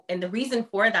And the reason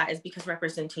for that is because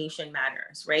representation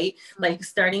matters, right? Like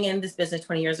starting in this business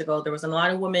 20 years ago, there wasn't a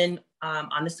lot of women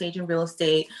on the stage in real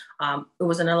estate. It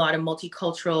wasn't a lot of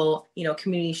multicultural,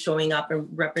 communities showing up and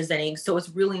representing. So it's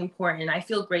really important. And I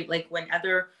feel great, like when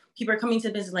other people are coming to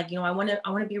business, like, I want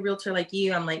to be a realtor like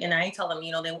you. I'm like, and I tell them,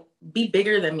 they be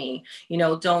bigger than me.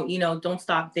 Don't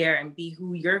stop there and be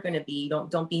who you're going to be.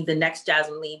 Don't be the next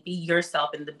Jasmine Lee. Be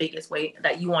yourself in the biggest way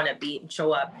that you want to be and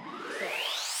show up.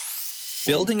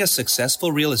 Building a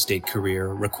successful real estate career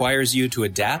requires you to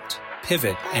adapt,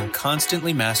 pivot, and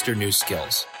constantly master new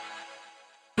skills.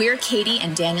 We're Katie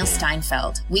and Daniel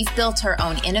Steinfeld. We've built our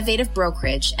own innovative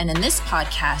brokerage, and in this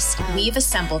podcast, we've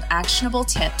assembled actionable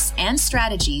tips and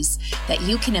strategies that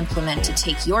you can implement to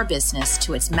take your business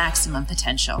to its maximum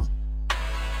potential.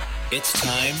 It's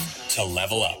time to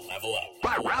level up. Level up.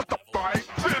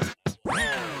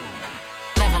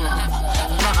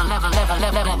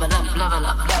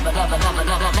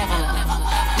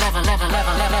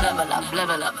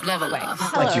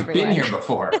 Like you've been here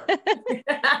before.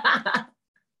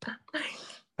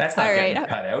 That's not getting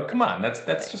cut out. Come on.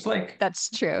 That's just like. That's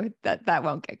true. That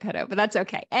won't get cut out, but that's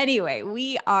okay. Anyway,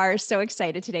 we are so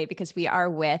excited today because we are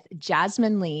with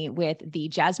Jasmine Lee with the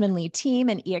Jasmine Lee team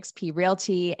and eXp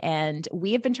Realty. And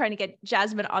we have been trying to get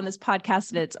Jasmine on this podcast,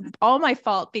 and it's all my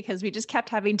fault because we just kept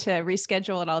having to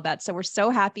reschedule and all that. So we're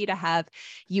so happy to have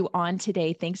you on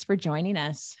today. Thanks for joining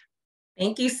us.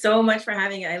 Thank you so much for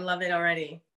having it. I love it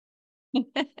already.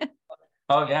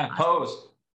 Oh yeah. Pose.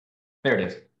 There it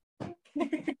is.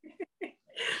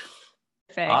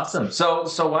 Awesome. So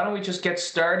why don't we just get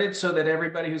started so that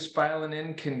everybody who's filing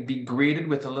in can be greeted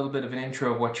with a little bit of an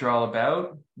intro of what you're all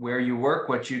about, where you work,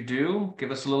 what you do.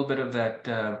 Give us a little bit of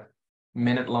that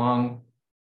minute long.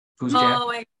 Who's it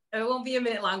won't be a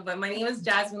minute long, but my name is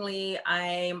Jasmine Lee.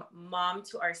 I'm mom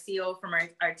to our CEO from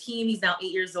our team. He's now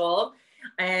 8 years old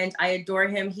and I adore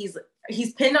him. He's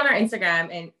pinned on our Instagram,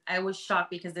 and I was shocked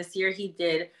because this year he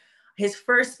did his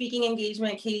first speaking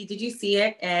engagement. Katie, did you see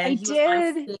it? And he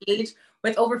was on stage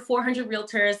with over 400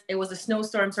 realtors. It was a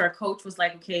snowstorm. So our coach was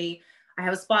like, okay, I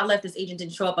have a spot left. This agent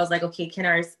didn't show up. I was like, okay,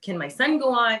 can my son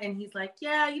go on? And he's like,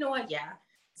 yeah, you know what? Yeah.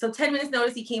 So 10 minutes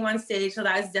notice, he came on stage. So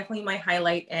that was definitely my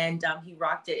highlight. And he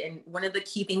rocked it. And one of the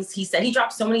key things he said, he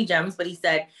dropped so many gems, but he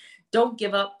said, don't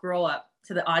give up, grow up,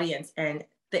 to the audience. And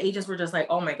the agents were just like,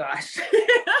 oh my gosh.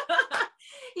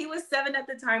 He was 7 at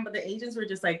the time, but the agents were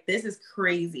just like, this is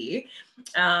crazy.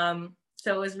 So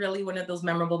it was really one of those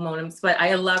memorable moments. But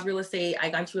I love real estate. I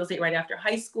got into real estate right after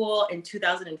high school in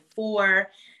 2004.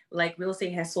 Like, real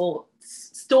estate has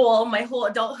stole my whole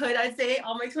adulthood, I'd say,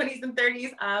 all my 20s and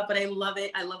 30s. But I love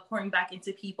it. I love pouring back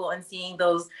into people and seeing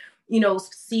those,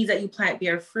 seeds that you plant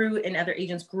bear fruit, and other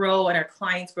agents grow and our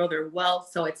clients grow their wealth.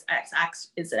 So it's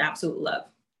an absolute love.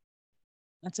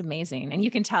 That's amazing. And you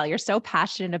can tell you're so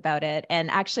passionate about it. And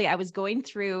actually, I was going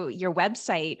through your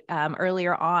website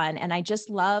earlier on, and I just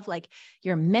love like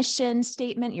your mission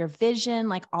statement, your vision,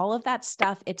 like all of that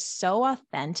stuff. It's so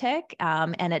authentic.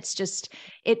 And it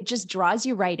just draws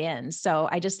you right in. So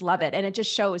I just love it. And it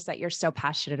just shows that you're so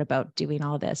passionate about doing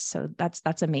all this. So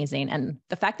that's amazing. And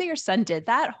the fact that your son did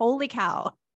that, holy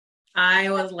cow.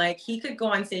 I was like, he could go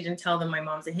on stage and tell them my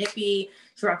mom's a hippie.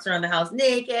 She walks around the house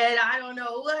naked. I don't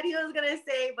know what he was going to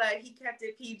say, but he kept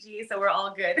it PG. So we're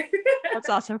all good. That's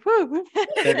awesome. Woo.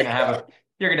 You're going to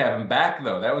have him back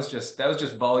though. That was just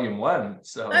volume 1.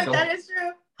 So that is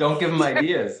true. Don't give him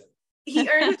ideas. He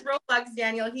earned his Robux,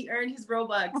 Daniel. He earned his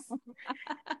Robux.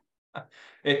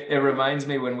 It reminds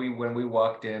me when we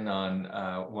walked in on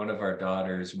one of our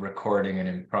daughters recording an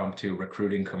impromptu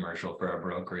recruiting commercial for our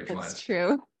brokerage once. That's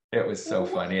true. It was so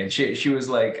funny. And she was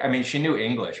like, I mean, she knew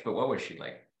English, but what was she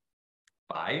like?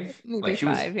 5? Maybe like she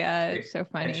 5, yeah. It's so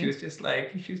funny. And she was just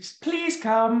like, please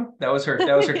come. That was her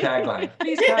tagline.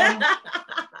 Please come.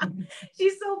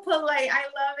 She's so polite. I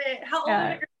love it. How old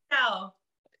are you now?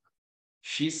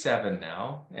 She's 7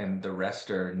 now, and the rest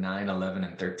are 9, 11,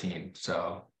 and 13.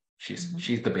 So she's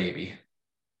the baby.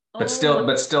 But still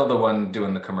the one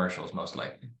doing the commercials most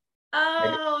likely.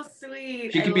 Oh,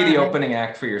 sweet. She could be the opening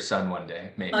act for your son one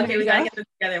day, maybe. Okay, we gotta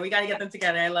get them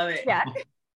together. I love it. Yeah.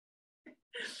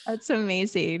 That's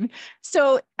amazing.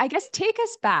 So I guess take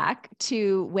us back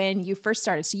to when you first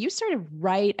started. So you started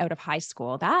right out of high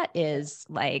school. That is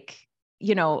like,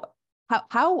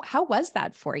 how was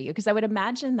that for you? Because I would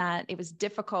imagine that it was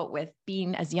difficult with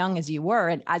being as young as you were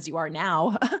and as you are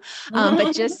now,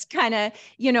 but just kind of,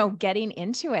 getting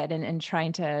into it and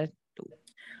trying to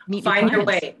find your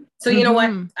way. So you know what?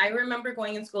 I remember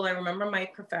going in school. I remember my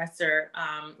professor,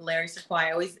 Larry Sequoia.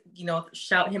 I always,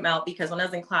 shout him out because when I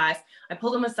was in class, I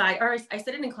pulled him aside, or I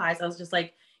said it in class. I was just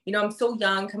like, I'm so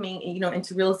young coming,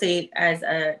 into real estate as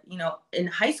in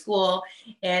high school.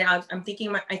 And I'm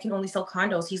thinking I can only sell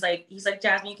condos. He's like,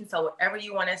 Jasmine, you can sell whatever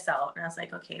you want to sell. And I was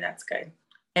like, okay, that's good.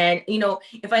 And,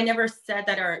 if I never said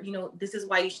that, or, this is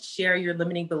why you should share your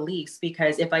limiting beliefs,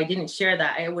 because if I didn't share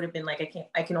that, I would have been like,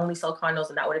 I can only sell condos,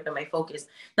 and that would have been my focus.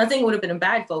 Nothing would have been a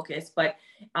bad focus, but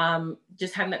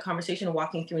just having that conversation,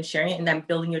 walking through and sharing it, and then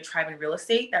building your tribe in real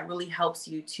estate, that really helps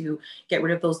you to get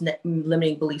rid of those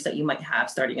limiting beliefs that you might have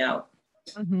starting out.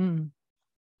 Mm-hmm.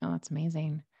 Oh, that's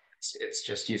amazing. It's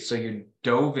just you. So you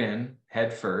dove in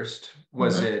head first.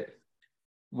 Was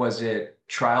it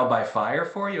trial by fire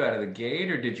for you out of the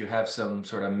gate, or did you have some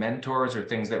sort of mentors or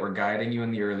things that were guiding you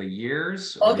in the early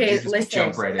years? Okay, listen,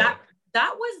 jump right in? That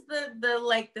was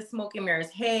the smoke and mirrors.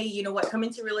 Hey, you know what? Come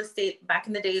into real estate. Back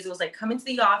in the days, it was like, come into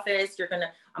the office.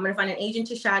 I'm gonna find an agent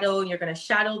to shadow, and you're gonna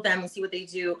shadow them and see what they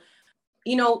do.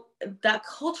 That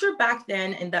culture back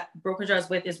then, and that brokerage I was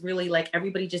with, is really like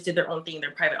everybody just did their own thing in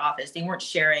their private office. They weren't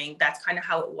sharing. That's kind of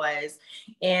how it was.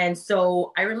 And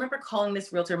so I remember calling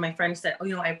this realtor. My friend said,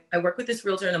 I work with this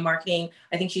realtor in the marketing.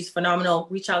 I think she's phenomenal.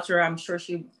 Reach out to her. I'm sure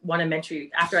she'd want to mentor you,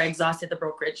 after I exhausted the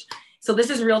brokerage. So this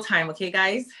is real time. Okay,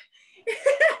 guys.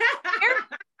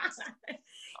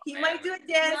 He might do a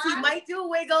dance. Mom? He might do a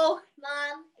wiggle.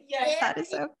 Mom. Yes. That is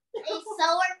so a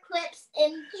solar eclipse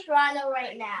in Toronto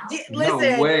right now. Listen,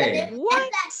 no way. What?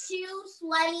 It's at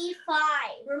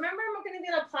 2:25. Remember, I'm going to be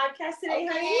on a podcast today,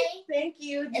 okay. Honey. Thank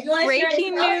you. It's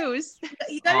breaking news.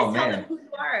 You got to tell them who you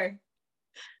are.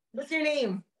 What's your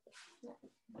name?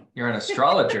 You're an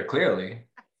astrologer, clearly.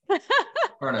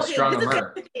 Or an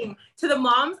astronomer. To the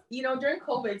moms, during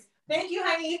COVID. Thank you,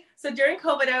 honey. So during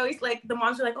COVID, I always the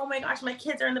moms are like, oh my gosh, my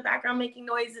kids are in the background making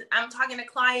noise. I'm talking to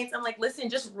clients. I'm like, listen,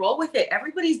 just roll with it.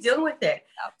 Everybody's dealing with it.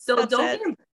 So don't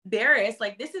get embarrassed.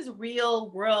 This is real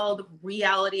world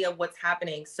reality of what's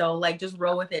happening. So just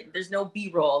roll with it. There's no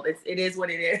B-roll. It is what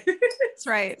it is. That's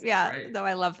right. Yeah. Right. No,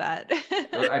 I love that.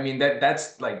 I mean,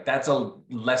 that's a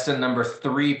lesson number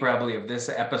 3 probably of this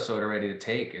episode already to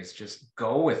take, is just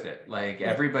go with it.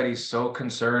 Everybody's so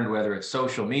concerned, whether it's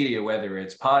social media, whether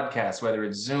it's podcasts, whether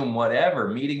it's Zoom, whatever,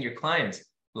 meeting your clients.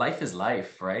 Life is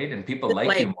life, right? And people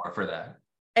like you more for that.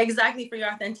 Exactly, for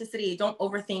your authenticity. Don't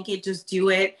overthink it. Just do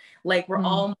it. We're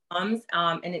all moms,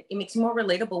 and it makes you more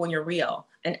relatable when you're real.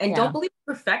 And don't believe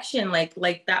perfection. Like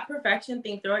that perfection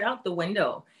thing, throw it out the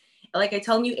window. Like I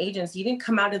tell new agents, you didn't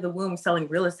come out of the womb selling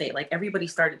real estate. Everybody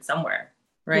started somewhere,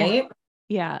 right?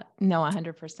 Yeah, no,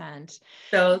 100%.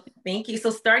 So thank you. So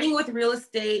starting with real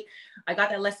estate, I got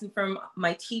that lesson from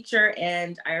my teacher.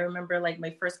 And I remember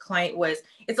my first client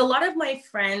it's a lot of my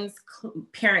friends'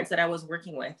 parents that I was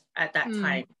working with at that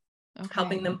time.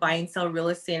 Helping them buy and sell real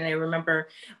estate. And I remember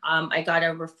I got a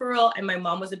referral, and my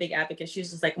mom was a big advocate. She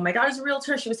was just like, my daughter's a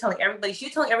realtor. She was telling everybody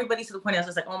to the point I was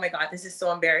just like, oh my God, this is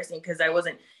so embarrassing, because I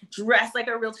wasn't dressed like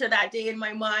a realtor that day in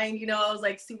my mind. I was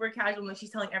super casual, and she's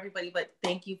telling everybody. But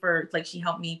thank you for she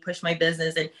helped me push my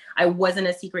business. And I wasn't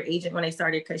a secret agent when I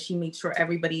started, because she made sure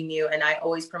everybody knew, and I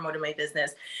always promoted my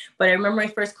business. But I remember my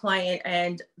first client,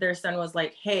 and their son was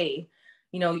like, hey,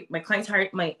 my clients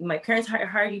my parents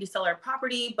hired you to sell our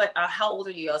property, but how old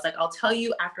are you? I was like, I'll tell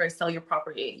you after I sell your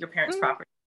property, your parents' property.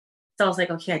 So I was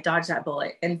like, okay, I dodged that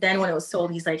bullet. And then when it was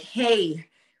sold, he's like, hey,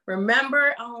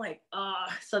 remember? I'm like,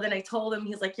 so then I told him,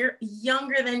 he's like, you're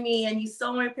younger than me, and you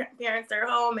sold my parents their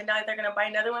home, and now they're going to buy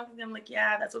another one. And I'm like,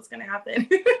 yeah, that's what's going to happen.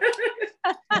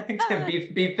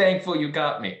 Be thankful you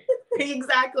got me.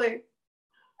 Exactly.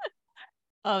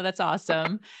 Oh, that's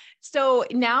awesome. So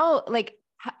now,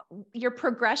 your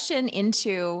progression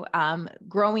into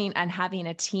growing and having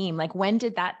a team, when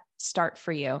did that start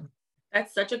for you?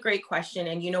 That's such a great question.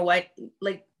 And you know what,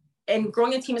 and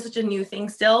growing a team is such a new thing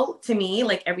still to me.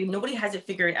 Nobody has it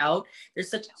figured out.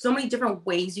 There's so many different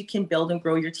ways you can build and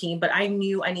grow your team. But I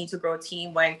knew I need to grow a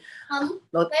team when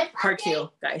part 2,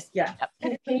 guys. Yeah.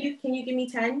 Can you give me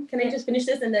 10? Can I just finish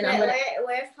this, and then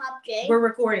where's Pop J? We're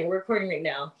recording right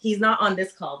now. He's not on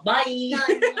this call. Bye.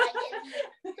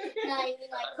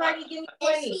 Cardi, give me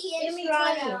 20. Give me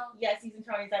 20. Yes, he's in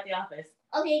Toronto. He's at the office.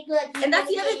 Okay, good. And that's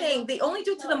the other thing. They only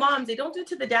do it to the moms. They don't do it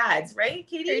to the dads, right,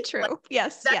 Katie? Very true.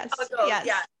 Yes. Yes.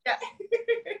 Yeah.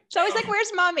 She's always like,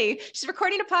 where's mommy? She's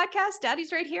recording a podcast.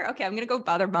 Daddy's right here. Okay, I'm going to go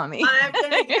bother mommy.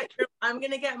 I'm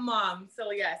gonna get mom.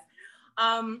 So yes.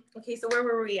 Okay, so where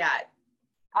were we at?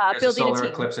 Building a solar a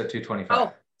team. eclipse at 2:25.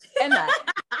 Oh, and that.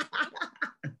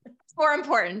 It's more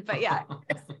important, but yeah.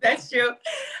 That's true.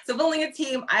 So building a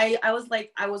team, I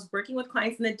was working with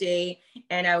clients in the day,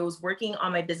 and I was working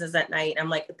on my business at night. I'm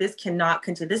like, this cannot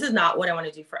continue. This is not what I want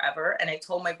to do forever. And I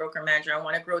told my broker manager, I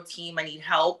want to grow a team. I need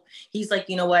help. He's like,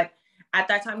 you know what? At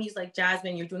that time, he's like,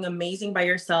 Jasmine, you're doing amazing by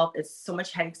yourself. It's so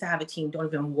much headaches to have a team. Don't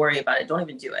even worry about it. Don't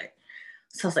even do it.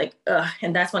 So I was like, ugh.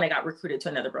 And that's when I got recruited to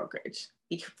another brokerage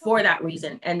for that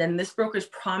reason. And then this brokerage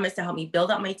promised to help me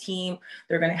build up my team.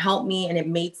 They're going to help me. And it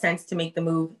made sense to make the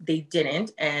move. They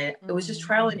didn't. And it was just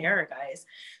trial and error, guys.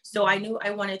 So I knew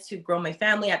I wanted to grow my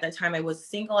family. At that time, I was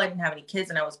single. I didn't have any kids.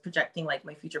 And I was projecting like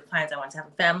my future plans. I wanted to have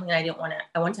a family. And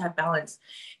I wanted to have balance.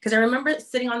 Because I remember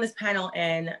sitting on this panel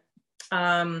and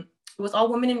it was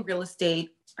all women in real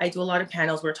estate. I do a lot of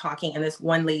panels. We're talking, and this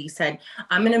one lady said,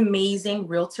 I'm an amazing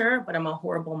realtor, but I'm a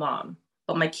horrible mom.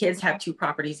 But my kids have 2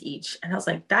 properties each. And I was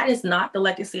like, that is not the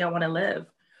legacy I want to live.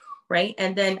 Right.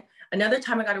 And then another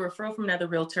time I got a referral from another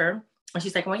realtor. And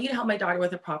she's like, I want you to help my daughter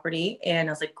with a property. And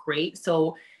I was like, great.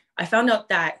 So I found out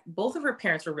that both of her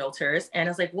parents were realtors. And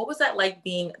I was like, what was that like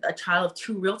being a child of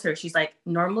 2 realtors? She's like,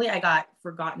 normally I got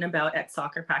forgotten about at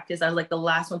soccer practice. I was like the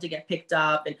last one to get picked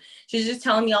up. And she's just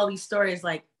telling me all these stories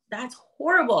like, that's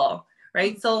horrible,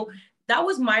 right? So that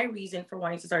was my reason for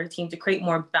wanting to start a team, to create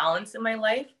more balance in my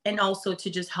life and also to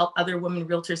just help other women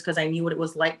realtors, because I knew what it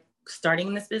was like starting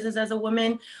in this business as a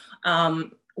woman,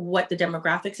 what the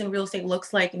demographics in real estate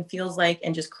looks like and feels like,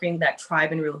 and just creating that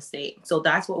tribe in real estate. So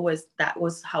that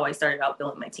was how I started out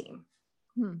building my team.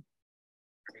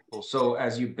 Cool. So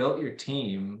as you built your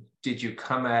team, did you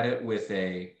come at it with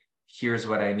a, here's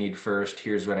what I need first,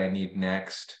 here's what I need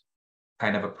next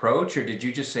kind of approach? Or did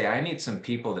you just say, I need some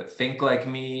people that think like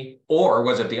me? Or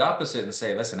was it the opposite and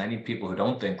say, listen, I need people who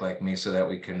don't think like me so that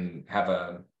we can have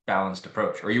a balanced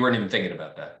approach? Or you weren't even thinking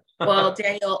about that? Well,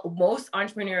 Daniel, most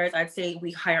entrepreneurs, I'd say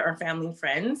we hire our family and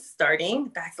friends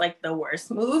starting. That's like the worst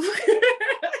move.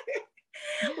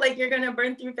 Like, you're going to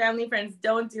burn through family friends.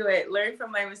 Don't do it. Learn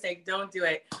from my mistake. Don't do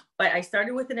it. But I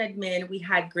started with an admin. We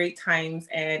had great times.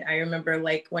 And I remember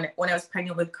like when I was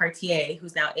pregnant with Cartier,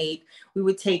 who's now 8, we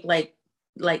would take like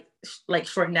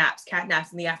short naps, cat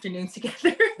naps in the afternoon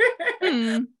together.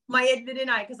 My admin and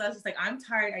I, because I was just like, I'm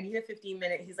tired. I need a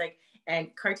 15-minute. He's like,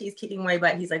 and Cartier's kicking my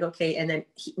butt. He's like, okay. And then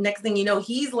next thing you know,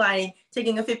 he's lying,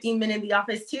 taking a 15-minute in the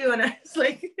office too. And I was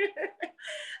like,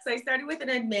 so I started with an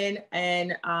admin,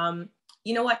 and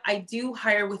you know what? I do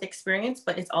hire with experience,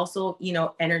 but it's also,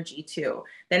 energy too.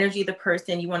 The energy of the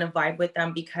person, you want to vibe with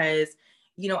them, because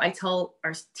I tell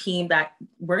our team that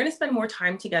we're going to spend more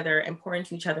time together and pour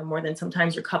into each other more than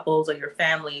sometimes your couples or your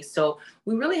family. So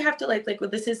we really have to like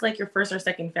this is like your first or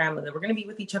second family, that we're going to be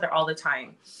with each other all the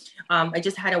time. I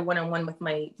just had a one-on-one with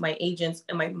my agents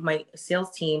and my sales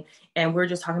team, and we're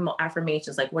just talking about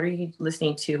affirmations. Like, what are you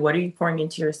listening to? What are you pouring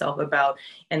into yourself about?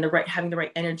 And having the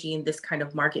right energy in this kind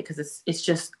of market, because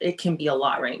it can be a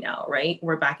lot right now, right?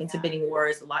 We're back into bidding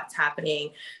wars, a lot's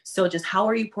happening. So just how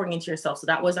are you pouring into yourself? So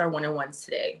that was our one-on-ones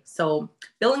today. So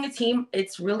building a team,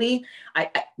 it's really,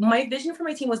 my vision for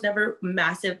my team was never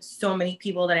massive, so many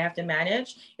people that I have to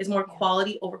manage. It's more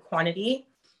quality over quantity.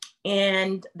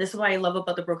 And this is what I love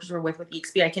about the brokers we're with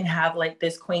EXP. I can have like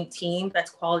this quaint team that's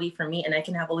quality for me, and I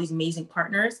can have all these amazing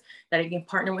partners that I can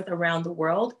partner with around the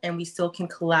world, and we still can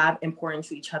collab and pour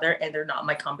into each other, and they're not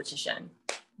my competition.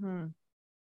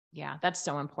 Yeah, that's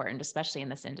so important, especially in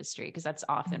this industry, because that's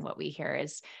often what we hear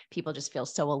is people just feel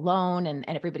so alone, and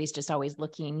everybody's just always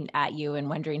looking at you and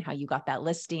wondering how you got that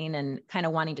listing and kind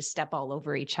of wanting to step all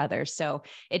over each other. So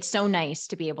it's so nice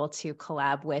to be able to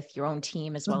collab with your own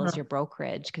team as well as your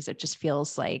brokerage, because it just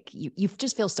feels like you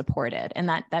just feel supported, and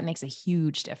that makes a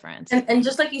huge difference. And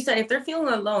just like you said, if they're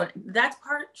feeling alone, that's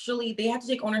partially they have to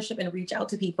take ownership and reach out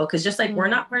to people, because just like we're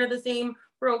not part of the same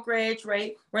brokerage,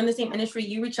 right? We're in the same industry.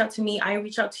 You reach out to me, I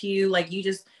reach out to you. Like, you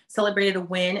just celebrated a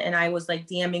win, and I was like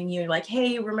DMing you like,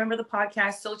 hey, remember the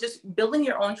podcast? So just building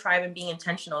your own tribe and being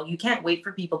intentional. You can't wait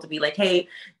for people to be like, hey,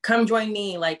 come join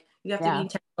me. Like, you have to be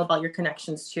intentional about your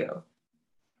connections too.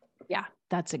 Yeah,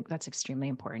 that's extremely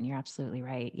important. You're absolutely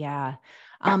right. Yeah.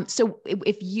 So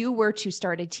if you were to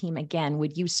start a team again,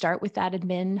 would you start with that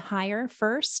admin hire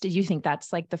first? Did you think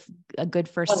that's like a good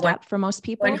first step for most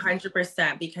people?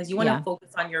 100%, because you want to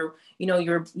focus on your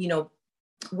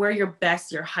where your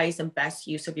highest and best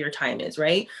use of your time is,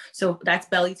 right? So that's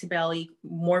belly to belly,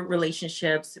 more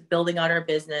relationships, building out our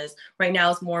business. Right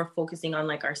now it's more focusing on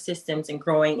like our systems and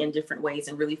growing in different ways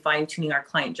and really fine tuning our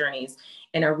client journeys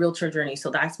and our realtor journey.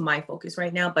 So that's my focus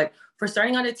right now. But for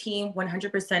starting on a team,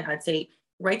 100%, I'd say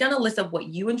write down a list of what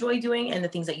you enjoy doing and the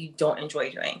things that you don't enjoy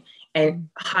doing, and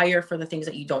hire for the things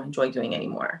that you don't enjoy doing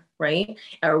anymore, right?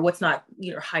 Or what's not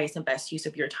your highest and best use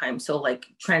of your time. So like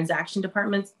transaction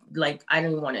departments, like, I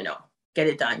don't even want to know. Get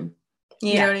it done.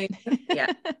 You know what I mean?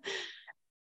 Yeah.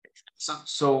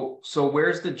 So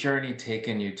where's the journey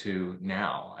taken you to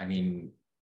now? I mean,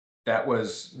 that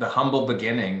was the humble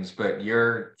beginnings, but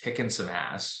you're kicking some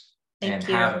ass. and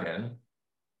have been.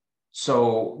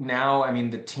 So now, I mean,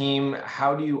 the team,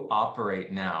 how do you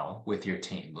operate now with your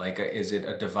team? Like, is it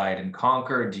a divide and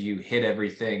conquer? Do you hit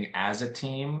everything as a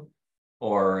team,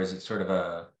 or is it sort of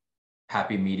a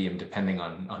happy medium depending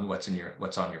on what's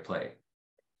on your plate?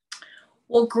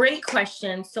 Well, great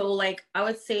question. So like I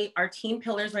would say our team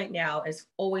pillars right now is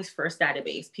always first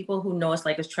database. People who know us,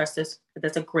 like us, trust us.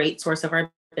 That's a great source of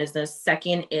our business.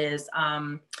 Second is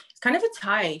it's kind of a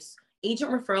ties.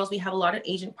 Agent referrals. We have a lot of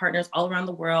agent partners all around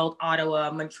the world,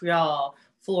 Ottawa, Montreal,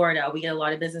 Florida. We get a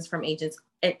lot of business from agents.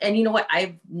 And you know what?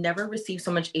 I've never received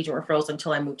so much agent referrals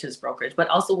until I moved to this brokerage. But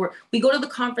also we go to the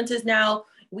conferences now.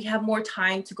 We have more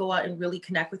time to go out and really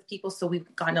connect with people. So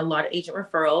we've gotten a lot of agent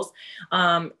referrals.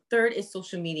 Third is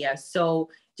social media. So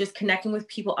just connecting with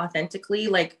people authentically.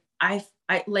 Like I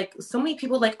like so many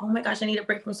people like, oh my gosh, I need a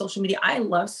break from social media. I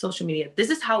love social media.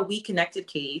 This is how we connected,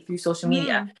 Katie, through social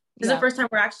media. This is the first time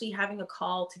we're actually having a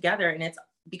call together, and it's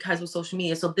because of social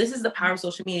media. So this is the power of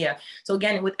social media. So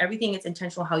again, with everything, it's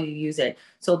intentional how you use it.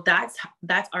 So that's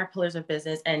our pillars of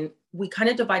business. And we kind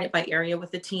of divide it by area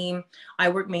with the team. I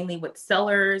work mainly with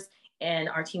sellers, and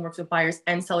our team works with buyers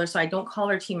and sellers. So I don't call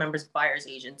our team members buyers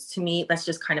agents. To me, that's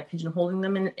just kind of pigeonholing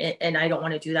them, and I don't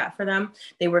want to do that for them.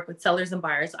 They work with sellers and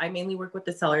buyers. I mainly work with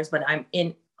the sellers, but I'm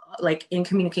in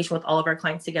communication with all of our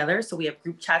clients together. So we have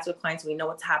group chats with clients. We know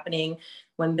what's happening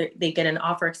when they get an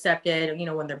offer accepted, you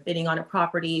know, when they're bidding on a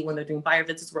property, when they're doing buyer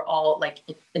visits, we're all like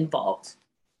involved.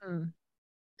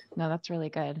 No, that's really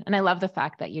good. And I love the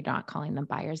fact that you're not calling them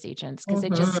buyer's agents, because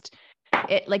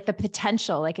it like the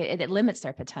potential, like it limits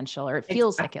their potential, or it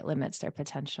feels like it limits their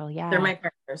potential. Yeah. They're my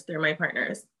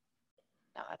partners.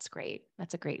 No, that's great.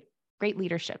 That's a great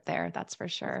leadership there. That's for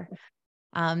sure.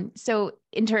 So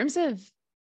in terms of,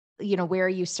 you know, where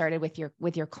you started with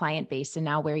your client base and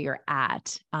now where you're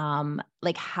at,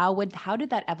 like how did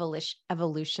that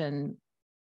evolution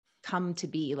come to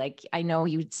be? Like, I know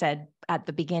you said at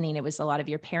the beginning, it was a lot of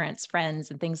your parents' friends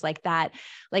and things like that.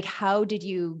 Like, how did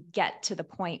you get to the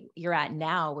point you're at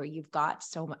now where you've got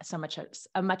so much,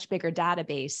 a much bigger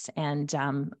database? And,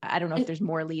 I don't know if there's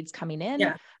more leads coming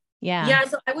in. Yeah.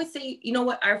 So I would say, you know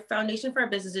what, our foundation for our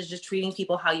business is just treating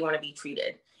people how you want to be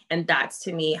treated. And that's,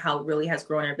 to me, how it really has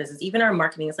grown our business. Even our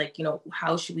marketing is like, you know,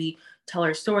 how should we tell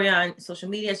our story on social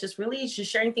media? It's just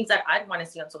sharing things that I'd want to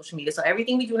see on social media. So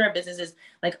everything we do in our business is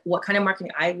like what kind of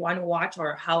marketing I want to watch,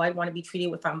 or how I want to be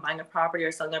treated if I'm buying a property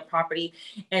or selling a property.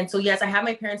 And so, yes, I have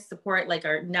my parents support, like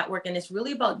our network, and it's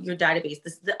really about your database.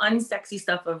 This is the unsexy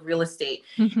stuff of real estate.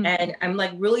 And I'm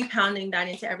like really pounding that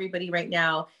into everybody right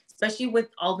now, especially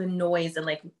with all the noise. And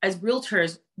like, as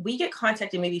realtors, we get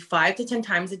contacted maybe 5 to 10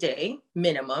 times a day,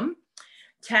 minimum.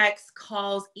 Text,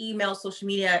 calls, email, social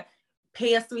media.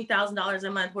 Pay us $3,000 a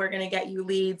month. We're going to get you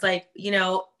leads. Like, you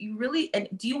know, you really, and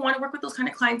do you want to work with those kind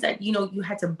of clients that, you know, you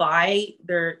had to buy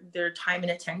their time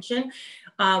and attention?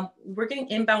 We're getting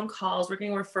inbound calls, we're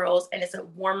getting referrals, and it's a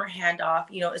warmer handoff.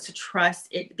 You know, it's a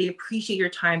trust. They appreciate your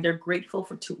time. They're grateful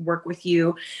to work with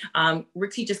you.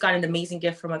 Rixie just got an amazing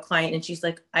gift from a client, and she's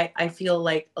like, I feel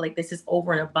like this is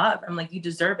over and above. I'm like, you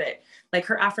deserve it. Like,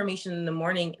 her affirmation in the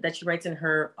morning that she writes in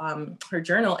her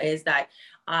journal is that,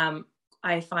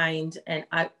 I find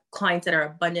clients that are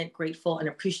abundant, grateful, and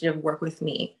appreciative work with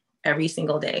me every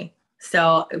single day.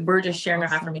 So we're just sharing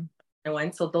our affirmation.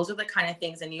 So those are the kind of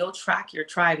things, and you'll track your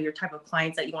tribe, your type of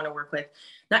clients that you want to work with.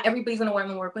 Not everybody's going to want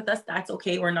to work with us. That's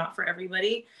okay. We're not for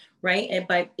everybody. Right.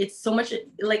 But it's so much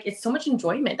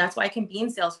enjoyment. That's why I can be in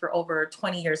sales for over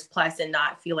 20 years plus and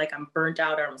not feel like I'm burnt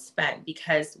out or I'm spent,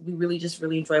 because we really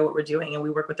enjoy what we're doing, and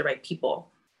we work with the right people.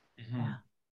 Yeah.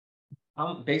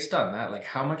 Based on that, like,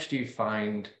 how much do you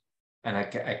find, and I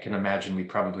can imagine we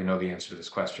probably know the answer to this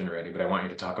question already, but I want you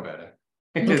to talk about it.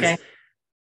 Okay.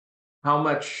 How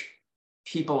much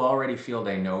people already feel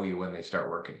they know you when they start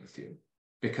working with you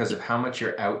because of how much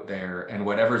you're out there, and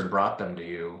whatever's brought them to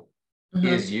you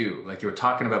is you. Like, you were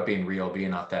talking about being real,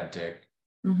 being authentic.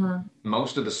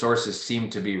 Most of the sources seem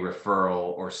to be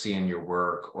referral or seeing your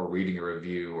work or reading a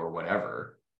review or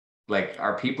whatever. Like,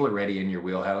 are people already in your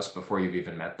wheelhouse before you've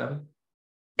even met them?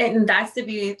 And that's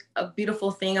a beautiful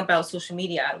thing about social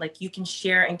media. Like, you can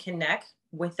share and connect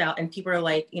without, and people are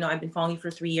like, you know, I've been following you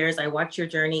for 3 years. I watch your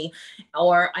journey.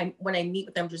 Or when I meet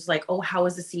with them, just like, oh, how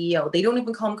is the CEO? They don't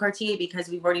even call him Cartier because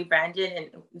we've already branded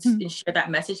and shared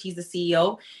that message. He's the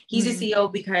CEO. He's the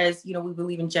CEO because, you know, we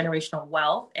believe in generational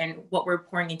wealth, and what we're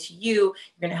pouring into you,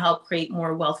 you're going to help create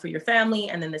more wealth for your family.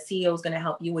 And then the CEO is going to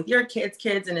help you with your kids,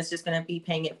 and it's just going to be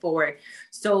paying it forward.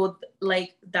 So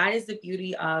like, that is the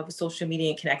beauty of social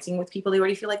media and connecting with people. They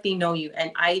already feel like they know you.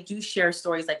 And I do share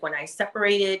stories, like when I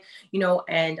separated, you know,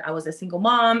 and I was a single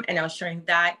mom, and I was sharing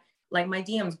that. like my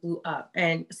DMs blew up.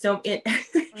 And so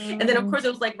and then of course it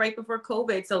was like right before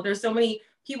COVID. So there's so many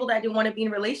people that didn't want to be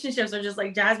in relationships are just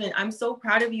like, Jasmine, I'm so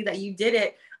proud of you that you did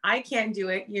it. I can't do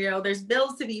it. You know, there's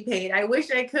bills to be paid. I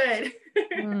wish I could.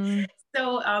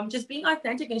 So just being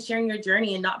authentic and sharing your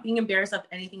journey and not being embarrassed of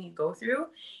anything you go through,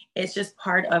 it's just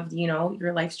part of, you know,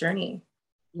 your life's journey.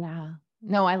 Yeah.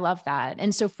 No, I love that.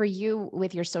 And so for you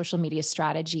with your social media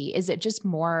strategy, is it just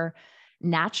more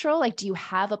natural? Like, do you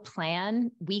have a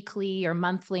plan weekly or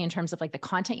monthly in terms of like the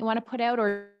content you want to put out,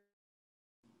 or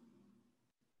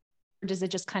does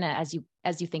it just kind of,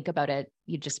 as you think about it,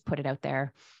 you just put it out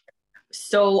there?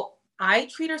 So I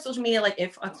treat our social media like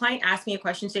if a client asks me a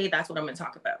question today, that's what I'm going to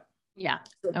talk about. Yeah.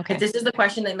 Okay. If this is the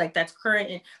question that like that's current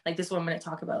and like this is what I'm going to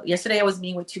talk about. Yesterday I was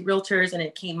meeting with 2 realtors and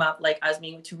it came up like I was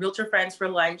meeting with 2 realtor friends for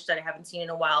lunch that I haven't seen in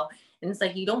a while. And it's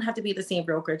like you don't have to be the same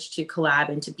brokerage to collab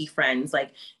and to be friends.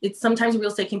 Like it's sometimes real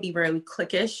estate can be very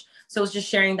cliquish. So it's just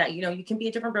sharing that, you know, you can be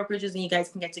at different brokerages and you guys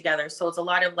can get together. So it's a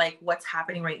lot of like what's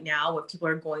happening right now, what people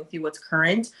are going through, what's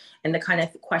current, and the kind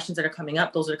of questions that are coming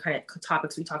up. Those are the kind of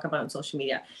topics we talk about on social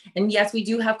media. And yes, we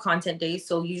do have content days.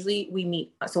 So usually we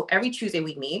meet. So every Tuesday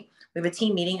we meet. We have a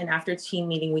team meeting, and after team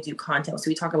meeting, we do content. So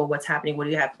we talk about what's happening, what do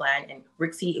you have planned? And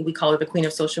Rixie, we call her the queen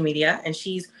of social media, and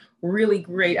she's really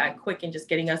great at quick and just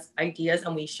getting us ideas,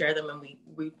 and we share them and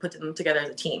we put them together as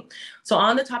a team. So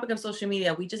on the topic of social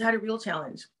media, we just had a reel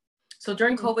challenge. So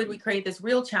during COVID, we created this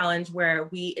reel challenge where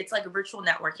it's like a virtual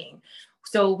networking.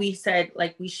 So we said,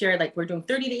 like, we shared, like, we're doing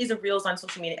 30 days of reels on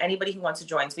social media, anybody who wants to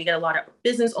join. So we get a lot of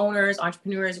business owners,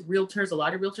 entrepreneurs, realtors, a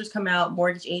lot of realtors come out,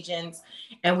 mortgage agents,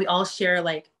 and we all share,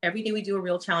 like, every day we do a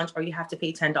reel challenge, or you have to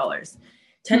pay $10. $10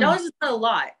 is not a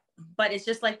lot, but it's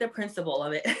just like the principle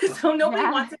of it. So nobody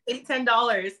wants to pay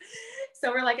 $10.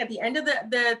 So we're like, at the end of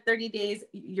the 30 days,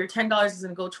 your $10 is going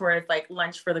to go towards like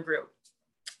lunch for the group.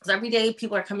 So every day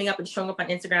people are coming up and showing up on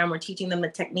Instagram. We're teaching them the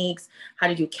techniques, how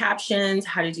to do captions,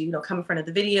 how to do, you know, come in front of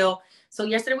the video. So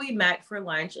yesterday we met for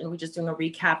lunch and we're just doing a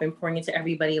recap and pouring into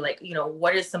everybody, like, you know,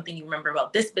 what is something you remember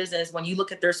about this business? When you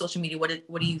look at their social media, what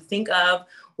do you think of?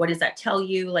 What does that tell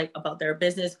you, like, about their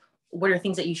business? What are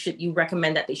things that you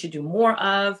recommend that they should do more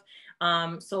of?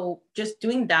 So just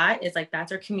doing that is like,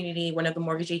 that's our community. One of the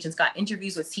mortgage agents got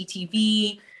interviews with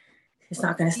CTV. It's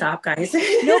not going to stop, guys.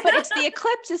 No, but it's the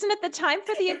eclipse. Isn't it the time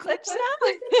for the eclipse now?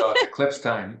 Oh, it's eclipse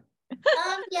time.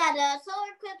 Yeah, the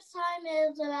solar eclipse time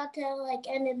is about to like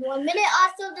end in 1 minute.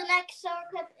 Also, the next solar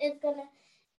eclipse is going to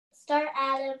start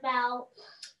at about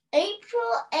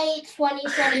April 8th,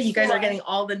 2024. You guys are getting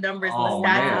all the numbers and the stats.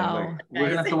 Man, we're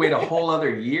going to have to wait a whole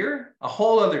other year?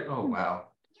 Oh, wow.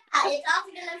 It's also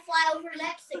going to fly over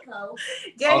Mexico.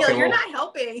 Daniel, okay, you're not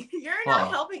helping. You're not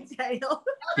helping, Daniel.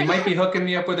 You might be hooking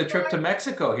me up with a trip to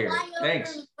Mexico here.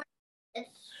 Thanks. It's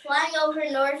flying over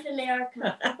North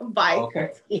America. Bye.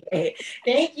 Okay.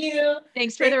 Thank you.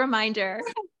 Thanks for the reminder.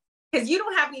 Because you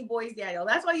don't have any boys, Daniel.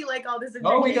 That's why you like all this.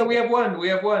 Oh, we have one.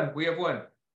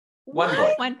 One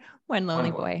boy. One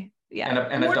lonely boy. Yeah.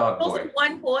 And a dog boy.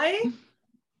 One boy?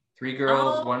 3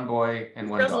 girls, 1 boy, and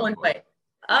 1 dog boy.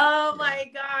 Oh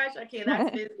my gosh. Okay,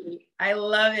 that's busy. I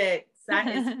love it. That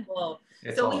is cool.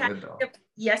 So we had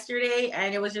yesterday,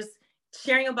 and it was just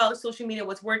sharing about social media,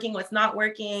 what's working, what's not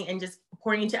working, and just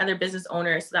pouring into other business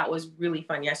owners. So that was really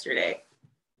fun yesterday.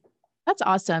 That's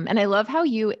awesome. And I love how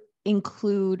you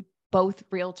include both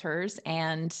realtors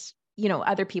and, you know,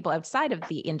 other people outside of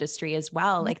the industry as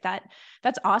well. Like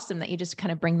that's awesome that you just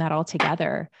kind of bring that all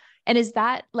together. And is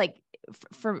that like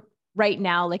for right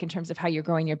now, like in terms of how you're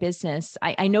growing your business,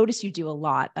 I notice you do a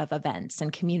lot of events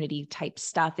and community type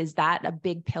stuff. Is that a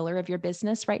big pillar of your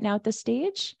business right now at this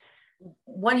stage?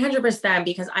 100%,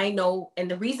 because I know, and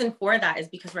the reason for that is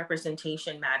because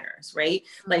representation matters, right?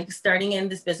 Like starting in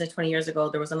this business 20 years ago,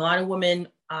 there wasn't a lot of women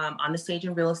on the stage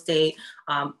in real estate.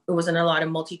 There wasn't a lot of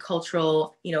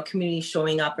multicultural, you know, communities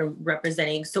showing up and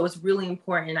representing. So it's really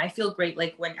important. And I feel great,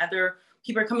 like when other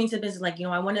people are coming to the business, like, you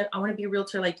know, I want to be a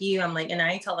realtor like you. I'm like, and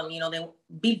I tell them, you know, they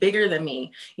be bigger than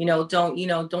me,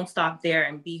 don't stop there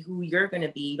and be who you're going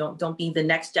to be. Don't be the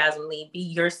next Jasmine Lee, be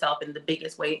yourself in the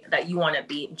biggest way that you want to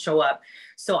be and show up.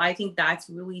 So I think that's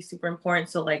really super important.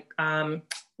 So like,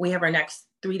 we have our next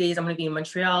 3 days. I'm going to be in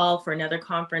Montreal for another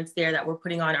conference there that we're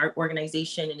putting on our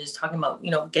organization, and just talking about, you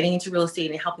know, getting into real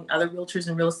estate and helping other realtors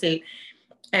in real estate.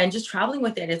 And just traveling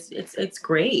with it, it's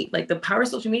great. Like the power of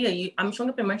social media. I'm showing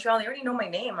up in Montreal, they already know my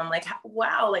name. I'm like,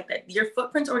 wow, like that. Your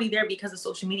footprint's already there because of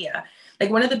social media. Like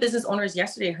one of the business owners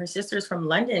yesterday, her sister's from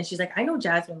London. She's like, I know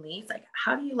Jasmine Lee. It's like,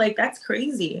 how do you, like, that's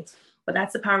crazy. But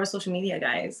that's the power of social media,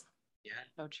 guys. Yeah,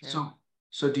 so true.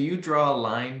 So do you draw a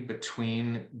line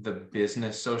between the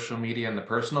business social media and the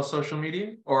personal social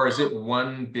media? Or is it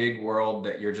one big world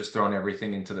that you're just throwing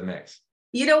everything into the mix?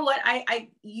 You know what?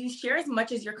 You share as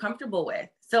much as you're comfortable with.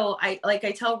 So I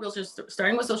tell realtors,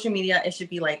 starting with social media, it should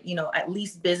be like, you know, at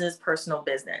least business, personal,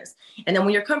 business. And then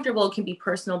when you're comfortable, it can be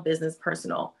personal, business,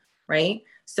 personal, right?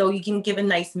 So you can give a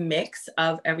nice mix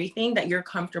of everything that you're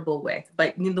comfortable with.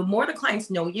 But the more the clients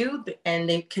know you and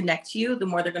they connect to you, the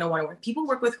more they're going to want to work. People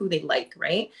work with who they like,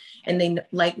 right? And they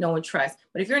like, know, and trust.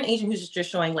 But if you're an agent who's just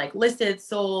showing like listed,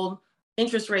 sold,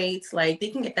 interest rates, like they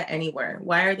can get that anywhere.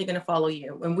 Why are they going to follow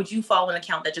you? And would you follow an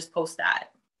account that just posts that?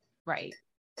 Right.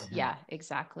 Yeah,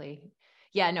 exactly.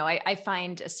 Yeah, no, I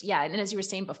find, yeah. And as you were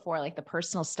saying before, like the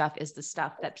personal stuff is the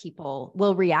stuff that people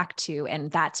will react to. And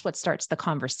that's what starts the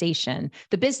conversation.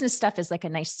 The business stuff is like a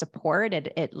nice support.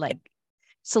 It like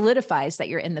solidifies that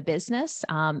you're in the business.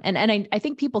 And I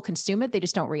think people consume it. They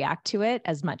just don't react to it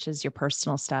as much as your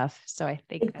personal stuff. So I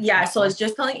think. Yeah. So I was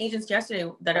just telling agents yesterday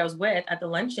that I was with at the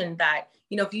luncheon that,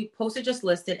 you know, if you post it just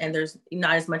listed and there's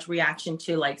not as much reaction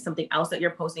to like something else that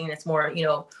you're posting, and it's more, you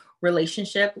know,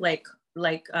 relationship, like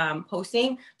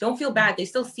posting, don't feel bad. They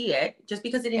still see it. Just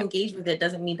because they didn't engage with it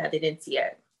doesn't mean that they didn't see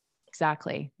it.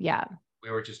 Exactly. Yeah. We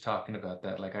were just talking about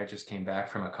that. Like I just came back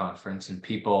from a conference and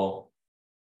people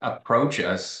approach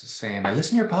us saying, I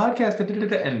listen to your podcast,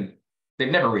 and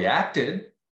they've never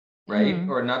reacted, right?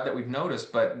 Mm-hmm. Or not that we've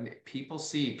noticed, but people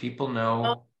see, people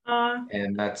know,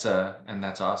 and that's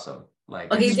awesome.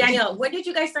 Like, okay, Danielle, when did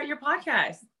you guys start your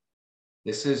podcast?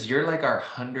 You're like our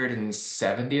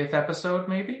 170th episode,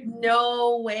 maybe?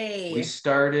 No way. We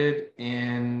started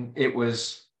it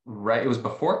was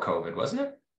before COVID, wasn't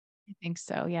it? I think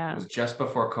so. Yeah. It was just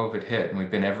before COVID hit, and we've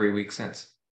been every week since.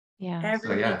 Yeah.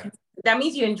 Every week. That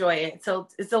means you enjoy it. So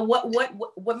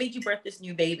what made you birth this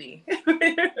new baby?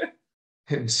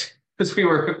 Because we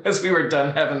were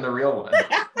done having the real one.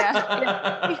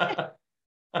 Yeah.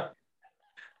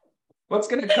 What's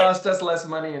going to cost us less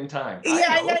money and time?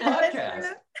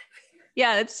 Podcast.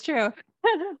 Yeah, that's true.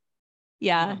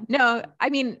 Yeah. No, I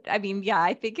mean, yeah,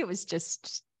 I think it was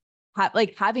just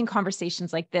like having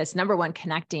conversations like this. Number one,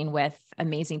 connecting with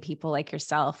amazing people like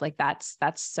yourself. Like that's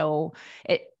so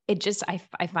it just,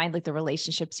 I find like the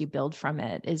relationships you build from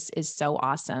it is so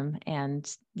awesome. And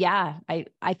yeah,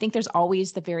 I think there's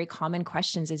always the very common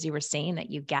questions, as you were saying, that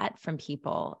you get from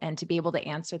people, and to be able to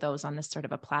answer those on this sort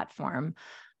of a platform,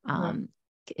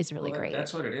 is really great.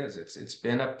 That's what it is. It's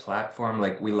been a platform.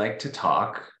 Like we like to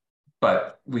talk,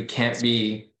 but we can't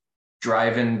be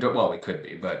driving. Well, we could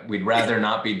be, but we'd rather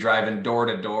not be driving door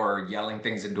to door, yelling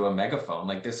things into a megaphone.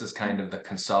 Like this is kind of the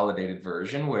consolidated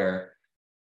version where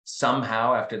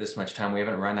somehow after this much time, we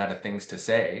haven't run out of things to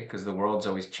say because the world's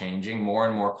always changing. More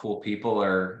and more cool people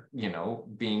are, you know,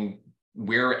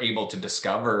 we're able to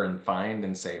discover and find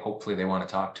and say, hopefully they want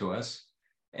to talk to us.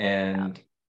 And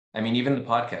I mean, even the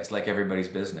podcast, like everybody's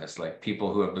business, like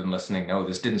people who have been listening know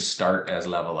this didn't start as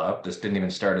Level Up. This didn't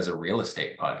even start as a real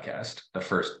estate podcast. The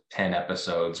first 10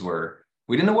 episodes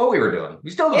we didn't know what we were doing. We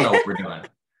still don't know what we're doing.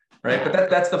 Right. But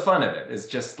that's the fun of it. It's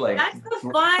just like. That's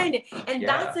the fun. And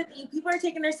that's the thing. People are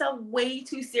taking themselves way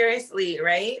too seriously.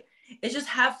 Right. It's just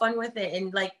have fun with it.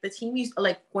 And like the team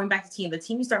going back to the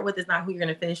team you start with is not who you're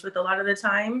going to finish with a lot of the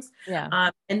times.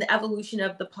 Yeah. And the evolution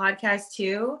of the podcast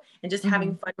too, and just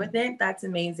having fun with it. That's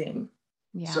amazing.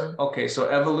 Yeah. So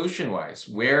evolution wise,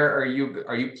 where are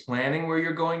you planning where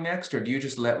you're going next, or do you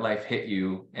just let life hit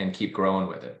you and keep growing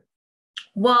with it?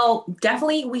 Well,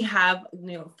 definitely we have,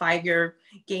 5-year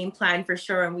game plan for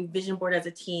sure. And we vision board as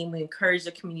a team. We encourage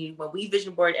the community. When we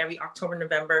vision board every October,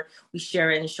 November, we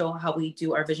share it and show how we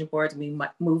do our vision boards. We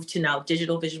move to now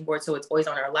digital vision board. So it's always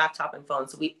on our laptop and phone.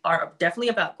 So we are definitely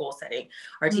about goal setting.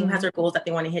 Our team has their goals that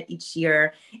they want to hit each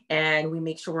year, and we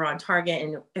make sure we're on target.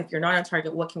 And if you're not on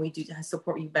target, what can we do to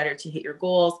support you better to hit your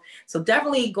goals? So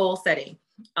definitely goal setting.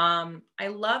 I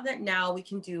love that now we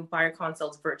can do buyer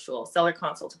consults virtual, seller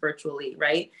consults virtually,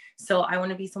 right? So I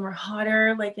want to be somewhere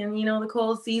hotter, like in, the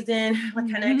cold season,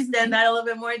 like kind of extend that a little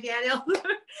bit more, Daniel.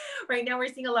 Right now, we're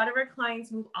seeing a lot of our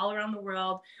clients move all around the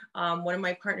world. One of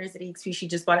my partners at EXP, she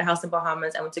just bought a house in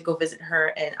Bahamas. I went to go visit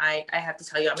her, and I have to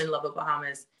tell you, I'm in love with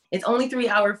Bahamas. It's only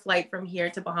 3-hour flight from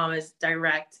here to Bahamas,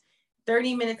 direct,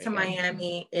 30 minutes to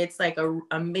Miami. It's like an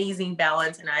amazing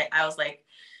balance. And I was like,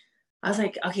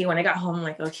 okay, when I got home, I'm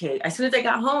like, okay. As soon as I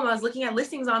got home, I was looking at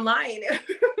listings online.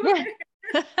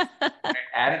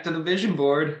 Add it to the vision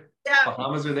board. Yeah.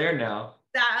 Bahamas are there now.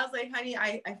 I was like, honey,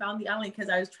 I found the island because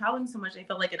I was traveling so much. I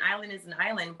felt like an island is an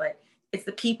island, but it's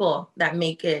the people that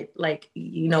make it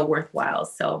worthwhile.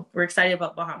 So we're excited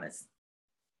about Bahamas.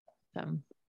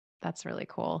 That's really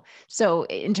cool. So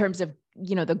in terms of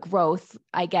the growth,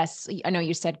 I guess, I know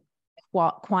you said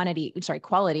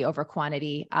quality over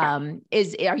quantity.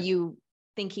 Are you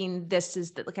thinking this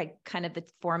is kind of the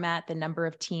format, the number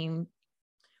of people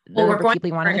you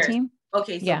want on the team?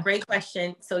 Okay, so great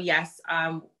question. So yes,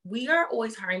 we are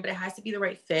always hiring, but it has to be the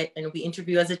right fit, and we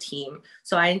interview as a team.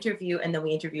 So I interview, and then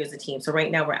we interview as a team. So right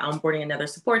now we're onboarding another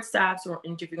support staff. So we're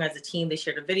interviewing as a team. They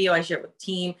shared a video, I shared with the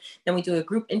team. Then we do a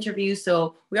group interview.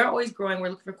 So we are always growing. We're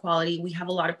looking for quality. We have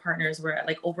a lot of partners. We're at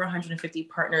like over 150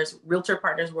 partners, realtor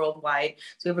partners worldwide.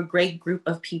 So we have a great group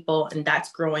of people, and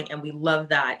that's growing, and we love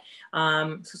that.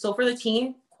 So for the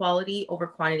team, quality over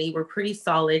quantity. We're pretty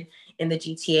solid in the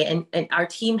GTA, and our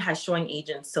team has showing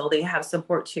agents, so they have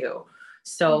support too.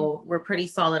 So we're pretty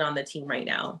solid on the team right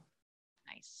now.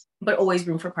 Nice. But always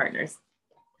room for partners.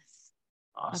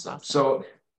 Awesome. So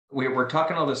we're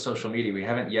talking all this social media. We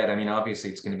haven't yet. I mean,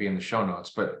 obviously it's going to be in the show notes,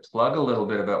 but plug a little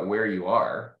bit about where you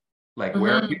are. Like,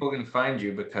 where are people going to find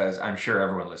you? Because I'm sure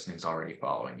everyone listening is already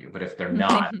following you, but if they're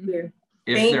not,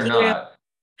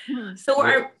 So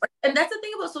and that's the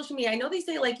thing about social media. I know they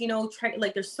say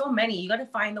there's so many, you got to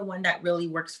find the one that really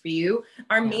works for you.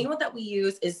 Our main one that we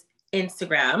use is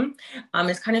Instagram.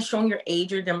 It's kind of showing your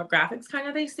age or demographics, kind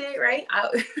of, they say, right?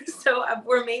 So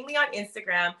we're mainly on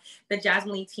Instagram. The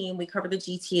Jasmine Lee team, we cover the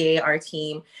GTA, our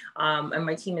team. And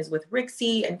my team is with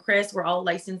Rixie and Chris. We're all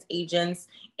licensed agents,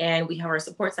 and we have our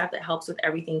support staff that helps with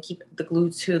everything, keep the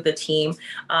glue to the team.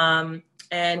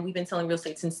 And we've been selling real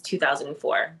estate since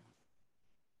 2004.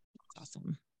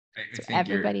 Awesome.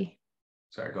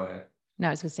 Sorry, go ahead. No, I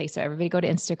was going to say, so everybody go to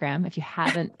Instagram. If you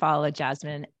haven't followed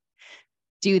Jasmine,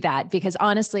 do that, because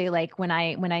honestly, like when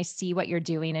I see what you're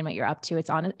doing and what you're up to,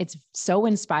 it's so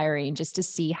inspiring just to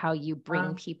see how you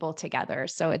bring people together.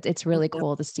 So it's really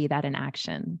cool to see that in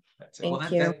action. That's it.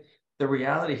 Thank you. The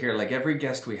reality here, like every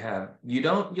guest we have,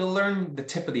 you'll learn the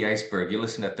tip of the iceberg. You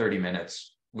listen to 30 minutes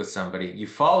with somebody, you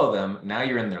follow them, now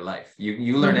you're in their life.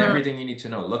 You learn everything you need to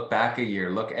know. Look back a year,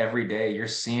 look every day, you're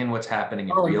seeing what's happening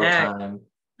in real time,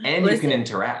 and you can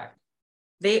interact.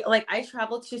 I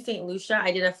traveled to St. Lucia.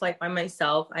 I did a flight by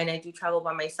myself, and I do travel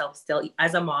by myself still.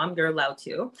 As a mom, you're allowed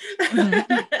to.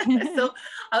 So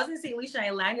I was in St. Lucia, I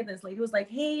landed, this lady was like,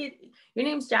 "Hey, your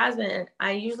name's Jasmine." And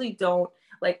I usually don't,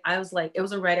 I was like, it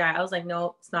was a red eye. I was like,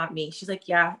 "No, it's not me." She's like,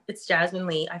 "Yeah, it's Jasmine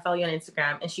Lee. I follow you on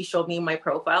Instagram." And she showed me my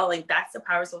profile. Like, that's the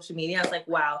power of social media. I was like,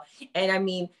 wow. And I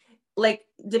mean,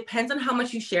 depends on how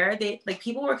much you share.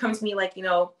 People were coming to me like, I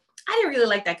didn't really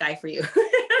like that guy for you.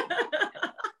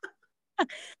 I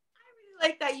really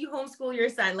like that you homeschool your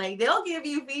son. Like, they'll give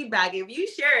you feedback. If you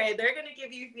share it, they're going to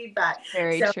give you feedback.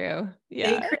 Very true.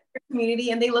 Yeah. They create a community,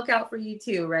 and they look out for you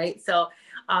too, right? So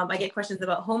I get questions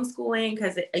about homeschooling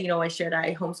because, I shared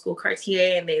I homeschool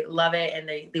Cartier, and they love it, and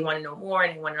they want to know more,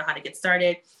 and they want to know how to get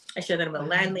started. I shared that I'm a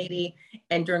landlady,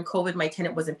 and during COVID, my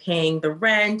tenant wasn't paying the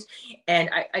rent. And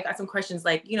I got some questions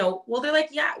like, they're like,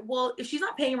 yeah, well, if she's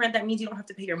not paying rent, that means you don't have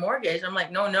to pay your mortgage. And I'm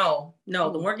like, no,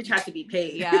 the mortgage has to be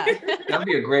paid. Yeah. That'd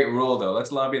be a great rule, though.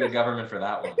 Let's lobby the government for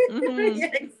that one. Yeah,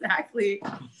 exactly.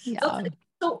 Yeah.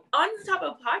 So on the top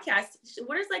of podcast,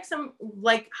 what is some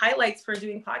highlights for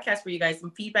doing podcasts for you guys,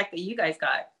 some feedback that you guys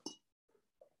got?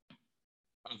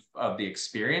 Of the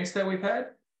experience that we've had?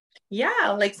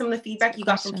 Yeah, some of the feedback you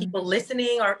got from people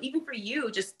listening, or even for you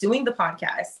just doing the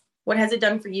podcast. What has it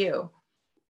done for you?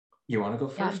 You want to go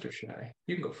first, or should I?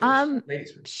 You can go first.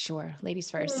 Ladies first. Sure,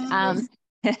 ladies first.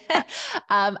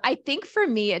 I think for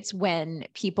me, it's when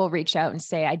people reach out and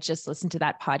say, I just listened to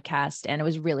that podcast and it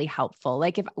was really helpful.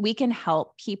 If we can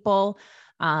help people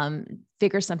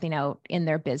figure something out in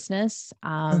their business,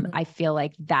 I feel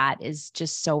like that is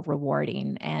just so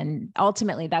rewarding. And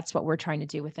ultimately, that's what we're trying to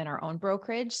do within our own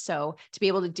brokerage. So to be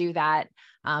able to do that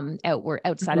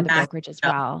outside of the brokerage as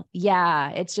well.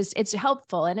 Yeah, it's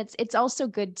helpful. And it's also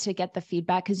good to get the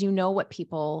feedback, because what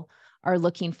people are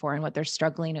looking for and what they're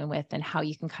struggling with, and how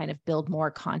you can kind of build more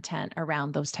content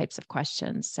around those types of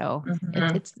questions. So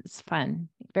it's fun,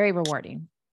 very rewarding.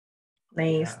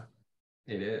 Nice.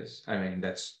 Yeah, it is. I mean,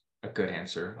 that's a good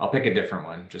answer. I'll pick a different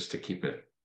one just to keep it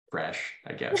fresh,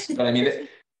 I guess. But I mean,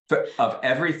 of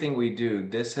everything we do,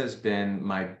 this has been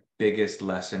my biggest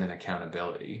lesson in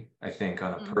accountability, I think,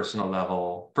 on a personal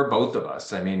level for both of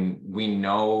us. I mean, we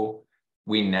now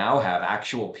have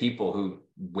actual people who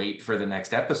wait for the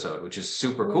next episode, which is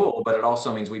super cool, but it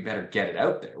also means we better get it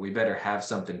out there. We better have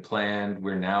something planned.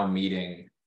 We're now meeting,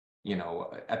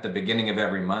 at the beginning of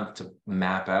every month to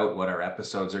map out what our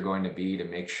episodes are going to be, to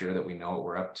make sure that we know what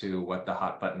we're up to, what the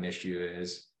hot button issue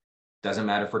is. Doesn't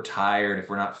matter if we're tired, if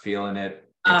we're not feeling it,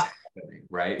 it's happening,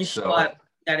 right? You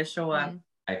gotta show up.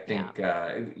 I think,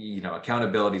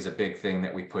 accountability is a big thing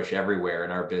that we push everywhere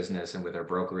in our business and with our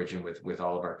brokerage and with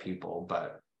all of our people.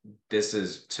 But this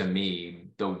is, to me,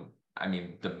 the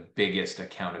biggest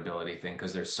accountability thing,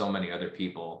 because there's so many other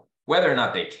people, whether or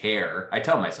not they care. I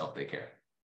tell myself they care.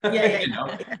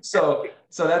 Yeah. So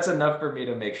that's enough for me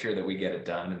to make sure that we get it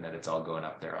done and that it's all going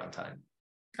up there on time.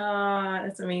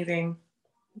 That's amazing.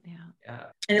 Yeah.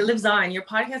 And it lives on. Your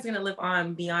podcast is going to live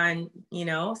on beyond,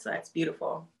 so that's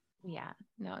beautiful. Yeah.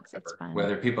 No, it's fun.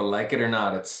 Whether people like it or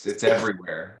not, it's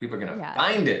everywhere. People are going to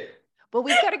find it. Well,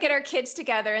 we've got to get our kids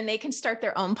together and they can start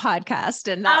their own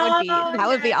podcast, and that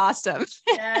would be awesome.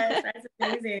 Yes,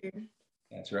 that's amazing.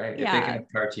 That's right. If they can have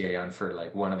Cartier on for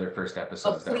like one of their first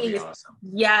episodes, that would be awesome.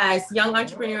 Yes, young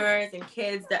entrepreneurs and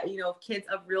kids kids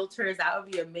of realtors, that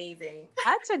would be amazing.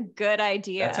 That's a good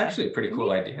idea. That's actually a pretty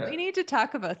cool idea. We need to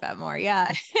talk about that more.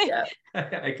 Yeah.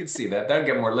 I could see that. That'd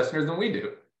get more listeners than we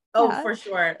do. Oh, for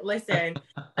sure. Listen,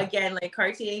 again, like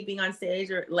Cartier being on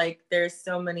stage, or like there's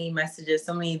so many messages,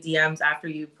 so many DMs after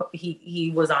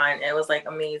he was on. It was like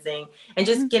amazing. And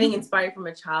just getting inspired from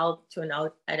a child to an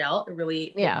adult,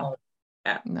 really. Yeah.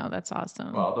 No, that's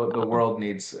awesome. Well, the world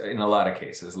needs, in a lot of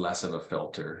cases, less of a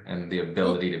filter and the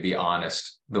ability to be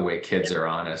honest the way kids are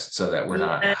honest, so that we're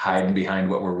not hiding behind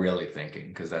what we're really thinking,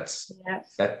 because that's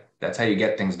how you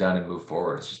get things done and move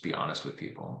forward. It's just be honest with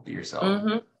people, be yourself.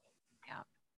 Mm-hmm.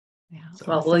 Yeah.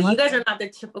 So, well, you guys are not the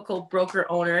typical broker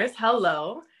owners.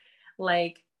 Hello.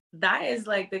 Like, that is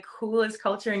like the coolest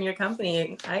culture in your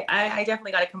company. I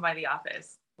definitely got to come by the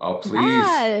office. Oh,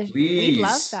 please. We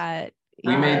love that.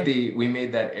 We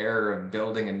made that error of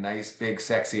building a nice, big,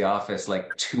 sexy office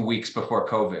like 2 weeks before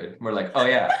COVID. We're like, oh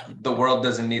yeah, the world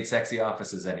doesn't need sexy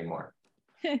offices anymore.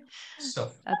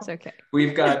 So that's okay.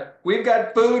 We've got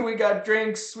food, we got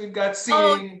drinks, we've got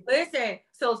seating. Oh, listen.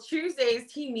 So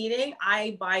Tuesday's team meeting,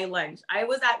 I buy lunch. I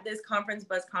was at this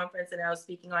buzz conference, and I was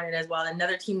speaking on it as well.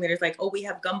 Another team leader's like, oh, we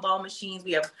have gumball machines,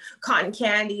 we have cotton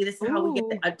candy. This is how we get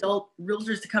the adult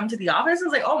realtors to come to the office. I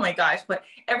was like, oh my gosh. But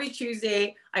every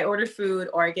Tuesday I order food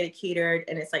or I get it catered,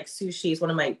 and it's like sushi is one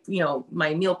of my,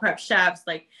 my meal prep chefs,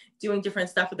 like doing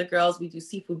different stuff with the girls. We do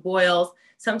seafood boils.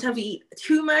 Sometimes we eat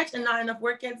too much and not enough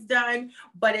work gets done,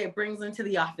 but it brings them to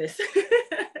the office.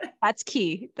 That's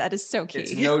key. That is so key.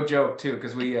 It's no joke too,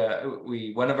 because we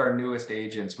one of our newest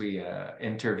agents, we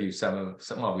interview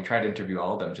we try to interview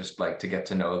all of them, just like to get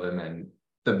to know them. And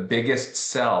the biggest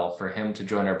sell for him to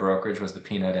join our brokerage was the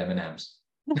peanut M&Ms.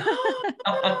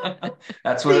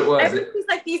 That's what it was. Everybody's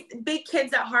like these big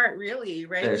kids at heart, really,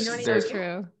 right? So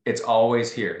true. It's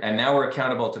always here. And now we're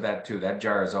accountable to that too. That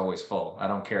jar is always full. I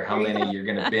don't care how many you're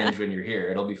going to binge when you're here.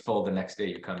 It'll be full the next day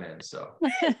you come in. So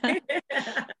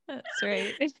that's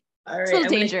right. All right. It's a little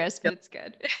dangerous, but it's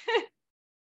good.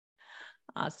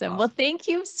 Awesome. Well, thank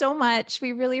you so much.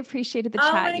 We really appreciated the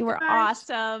chat. You were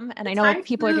awesome. And I know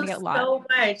people are going to get lost. So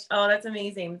much. Oh, that's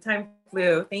amazing. The time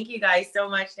flew. Thank you guys so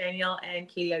much, Daniel and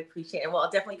Katie. I appreciate it. Well, I'll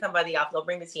definitely come by the office. I'll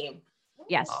bring the team.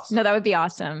 Yes. Awesome. No, that would be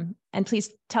awesome. And please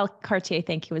tell Cartier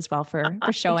thank you as well for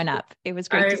showing up. It was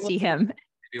great to see him.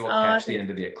 Maybe we'll catch the end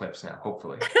of the eclipse now,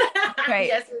 hopefully. Right.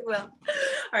 Yes, we will. All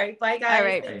right. Bye, guys. All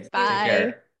right.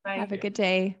 Bye. Have a good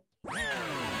day.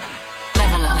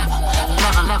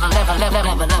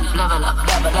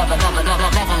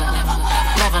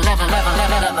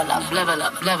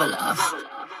 Level up.